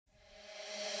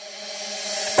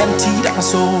emptied out my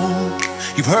soul.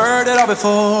 You've heard it all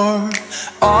before,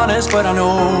 honest but I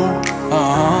know.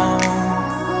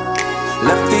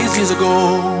 Left these years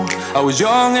ago, I was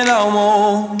young and I'm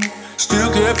old, still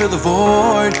could feel the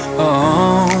void.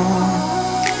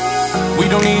 We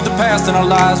don't need the past in our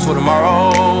lives for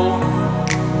tomorrow.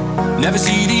 Never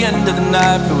see the end of the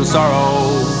night filled with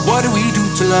sorrow. What do we do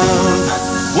to love?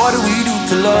 What do we do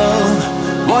to love?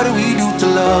 What do we do to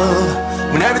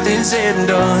love? When everything's said and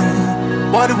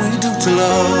done, what do we do to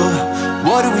love?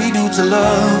 What do we do to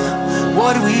love?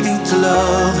 What do we do to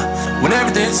love? When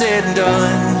everything's said and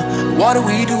done, what do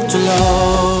we do to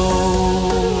love?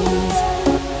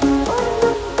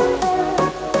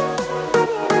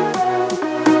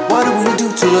 What do we do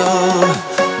to love?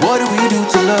 What do we do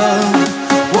to love?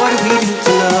 What do we do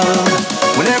to love?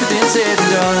 When everything's said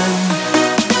and done.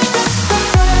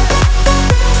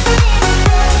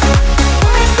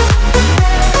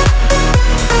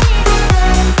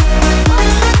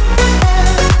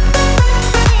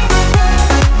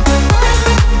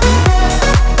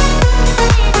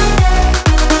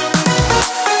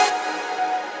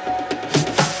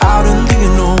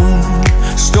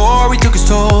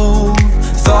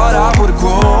 Thought I would've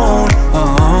grown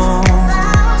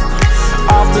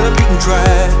off the beaten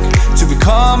track to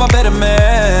become a better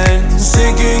man,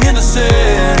 sinking in the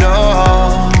sand.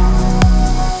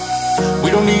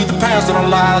 We don't need the past in our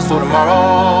lives for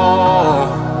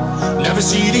tomorrow. Never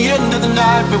see the end of the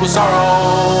night filled with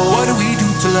sorrow. What do we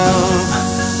do to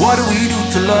love? What do we do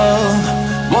to love?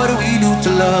 What do we do to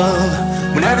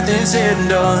love? When everything's said and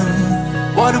done,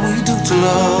 what do we do to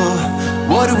love?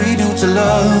 What do we do to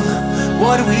love?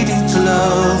 What do we do to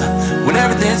love? When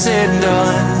everything's said and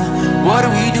done, what do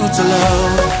we do to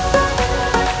love?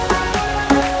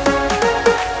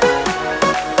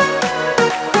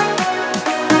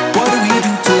 What do we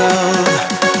do to love?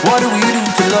 What do we do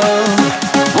to love?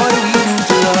 What do we do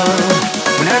to love?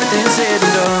 When everything's said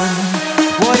and done,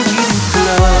 what do we do to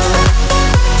love?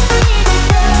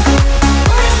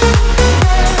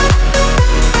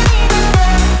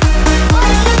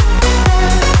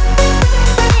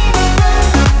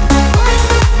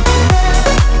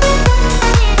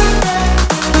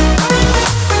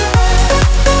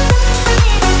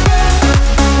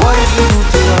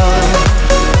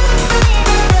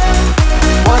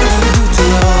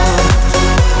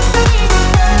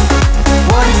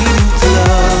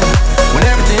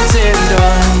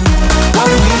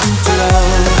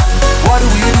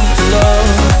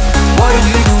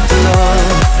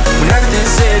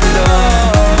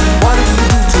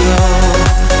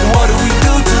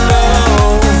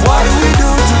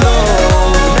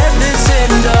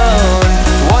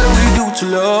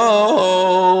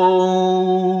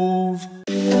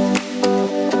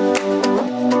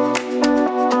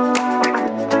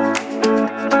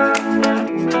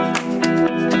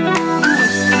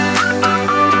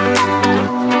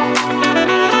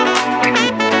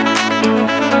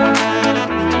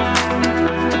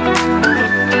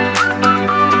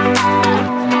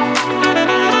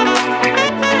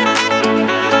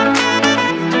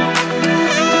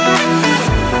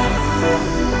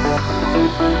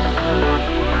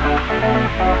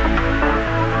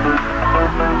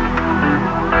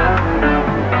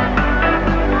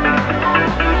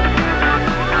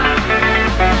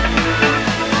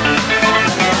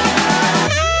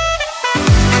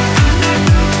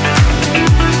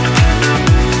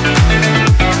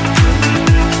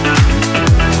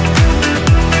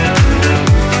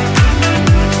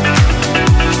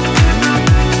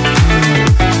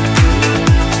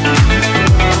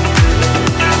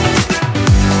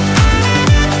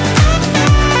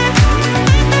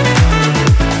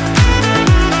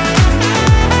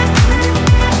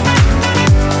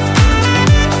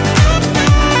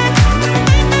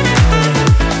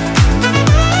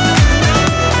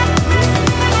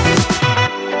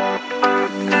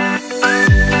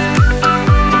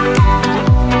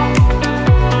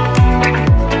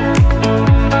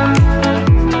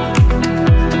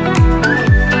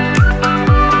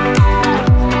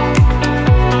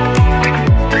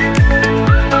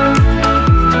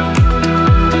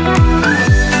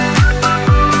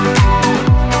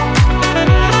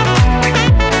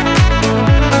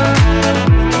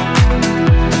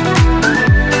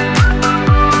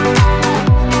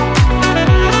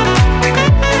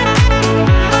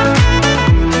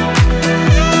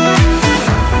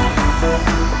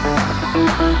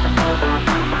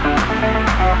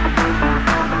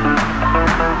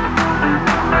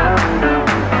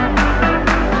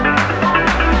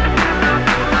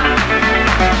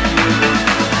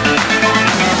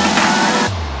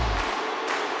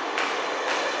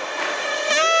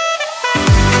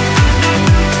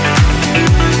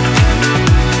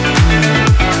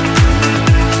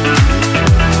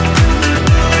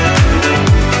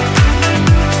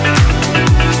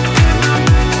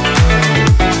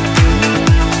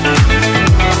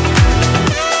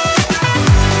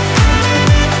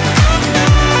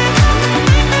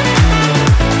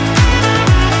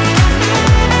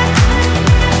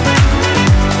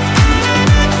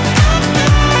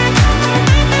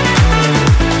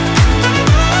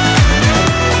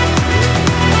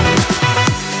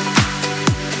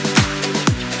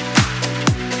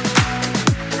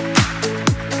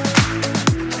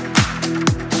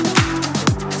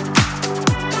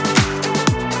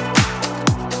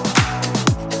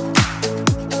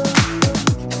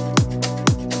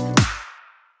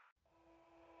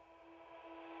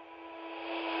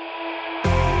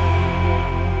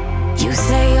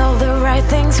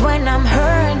 things when I'm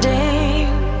hurting.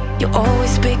 You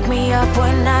always pick me up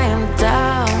when I am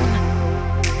down.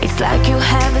 It's like you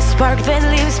have a spark that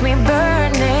leaves me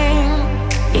burning.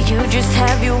 You just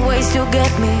have your ways to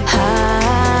get me high.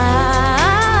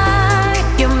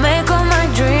 You make all my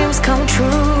dreams come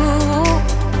true.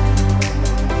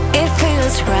 It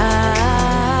feels right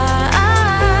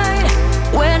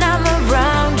when I'm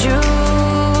around you.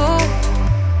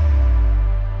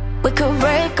 We could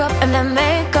break up and then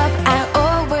make up. I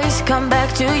always come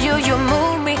back to you. You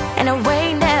move me in a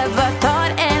way never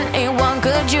thought anyone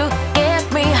could. You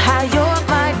get me high. You're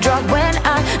my drug when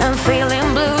I am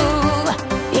feeling blue.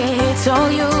 Yeah, it's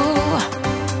all you,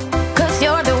 'cause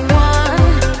you're the one.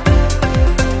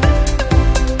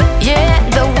 Yeah,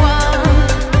 the one.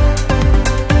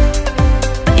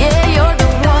 Yeah, you're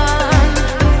the one.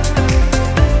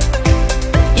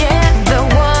 Yeah, the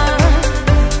one.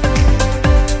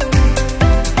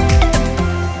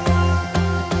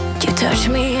 You touch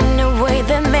me in a way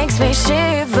that makes me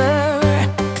shiver.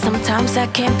 Sometimes I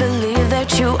can't believe that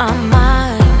you are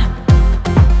mine.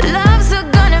 Love's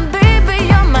gonna be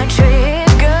beyond my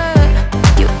trigger.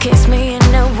 You kiss me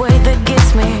in a way that gets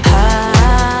me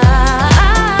high.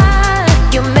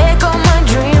 You make all my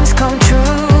dreams come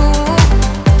true.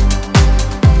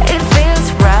 It feels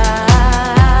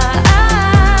right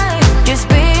just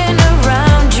being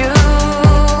around you.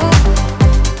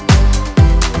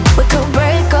 We could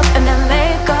break up and then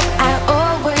make up. I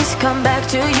always come back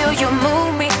to you. You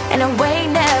move me in a way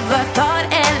never thought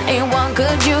anyone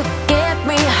could. You get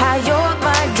me high. You're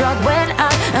my drug when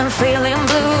I am feeling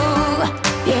blue.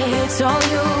 Yeah, it's all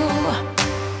you,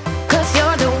 'cause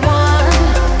you're the one.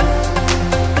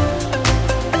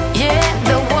 Yeah,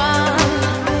 the one.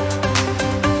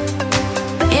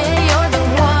 Yeah, you're the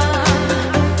one.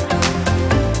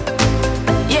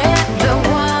 Yeah, the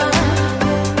one.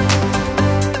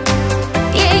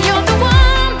 Yeah, you're the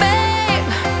one, babe.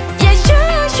 Yeah,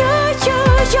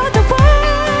 you're the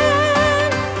one.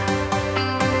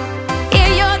 Yeah,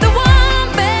 you're the one,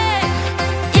 babe.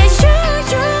 Yeah,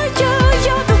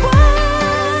 you're the one.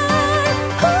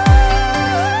 Ooh.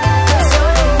 'Cause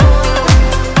you're the one.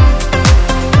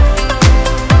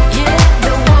 Yeah,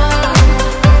 the one.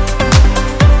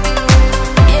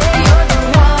 Yeah, you're the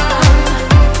one.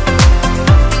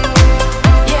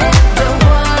 Yeah, the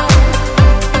one.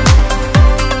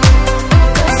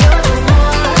 'Cause you're the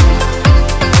one.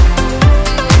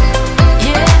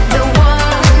 Yeah, the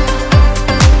one.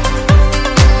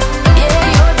 Yeah,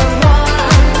 you're the one.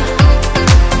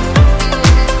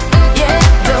 Yeah,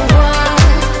 the one.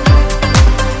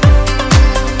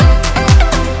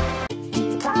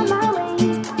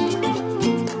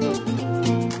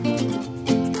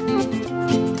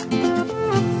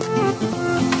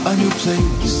 A new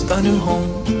place, a new home.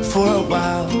 For a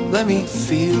while, let me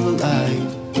feel alive.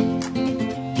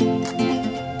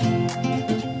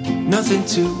 Nothing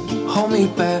to hold me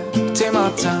back. Take my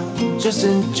time, just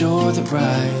enjoy the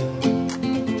ride.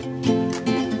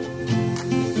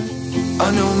 A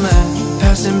new man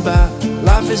passing by.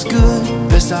 Life is good,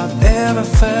 best I've ever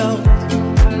felt.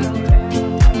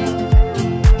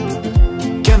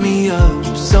 Get me up,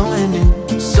 somewhere new,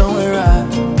 somewhere I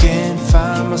can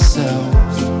find myself.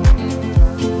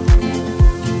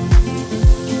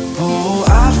 Oh,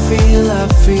 I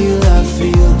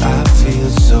feel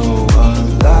so